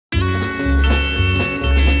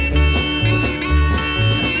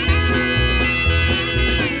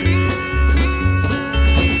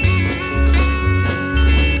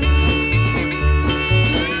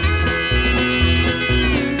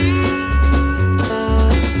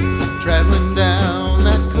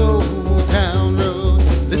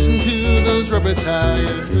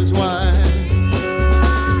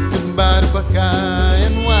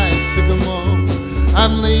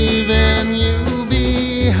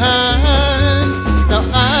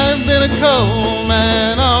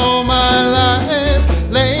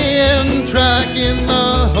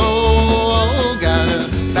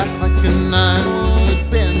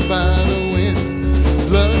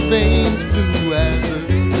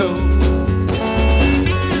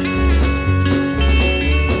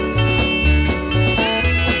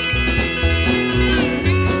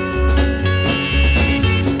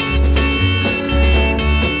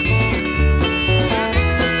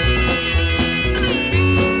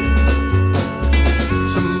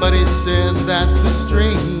Somebody said that's a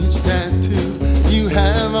strange tattoo you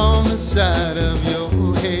have on the side of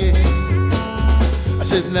your head. I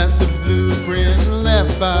said that's a blueprint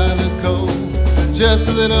left by the cold. Just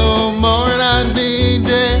a little more and I'd be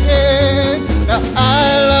dead. Now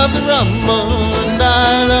I love the rumble and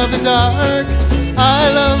I love the dark. I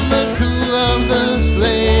love the cool of the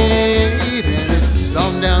slate. And it's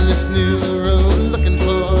on down this new road looking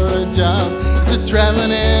for a job. It's a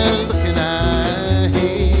traveling and looking I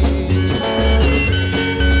hate.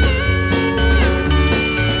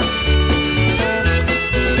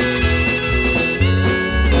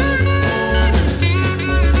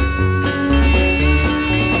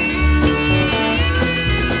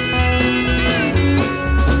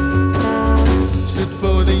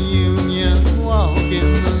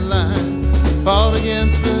 Fought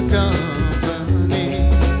against the company,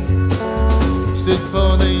 stood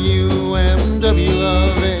for the UMW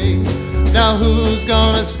of A. Now who's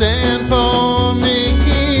gonna stand for me?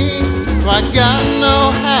 I got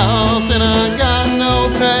no house and I got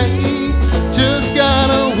no pay, just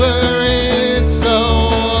got a worried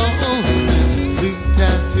soul. This blue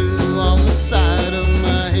tattoo on the side of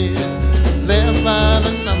my head, left by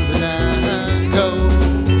the number 9 code.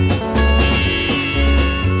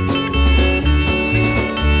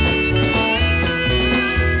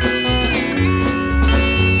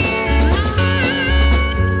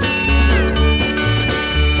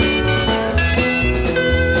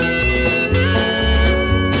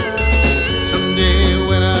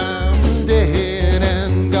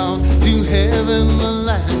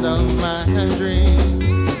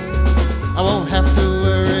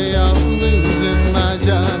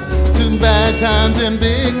 Times and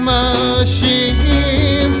big machines.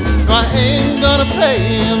 I ain't gonna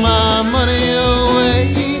pay my money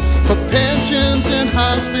away for pensions and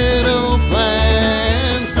hospital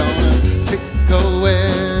plans. Gonna go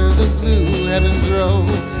where the blue heavens roll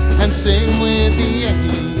and sing with the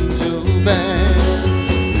angel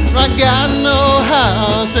band. I got no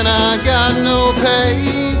house and I got no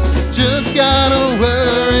pay, just got a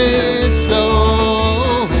worried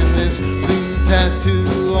soul. And this blue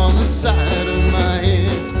tattoo on the side of my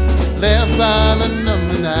head, left by the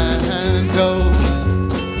number 9 code,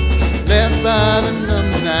 left by the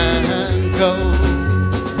number 9 code,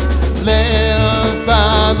 left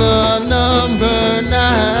by the number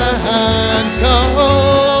 9.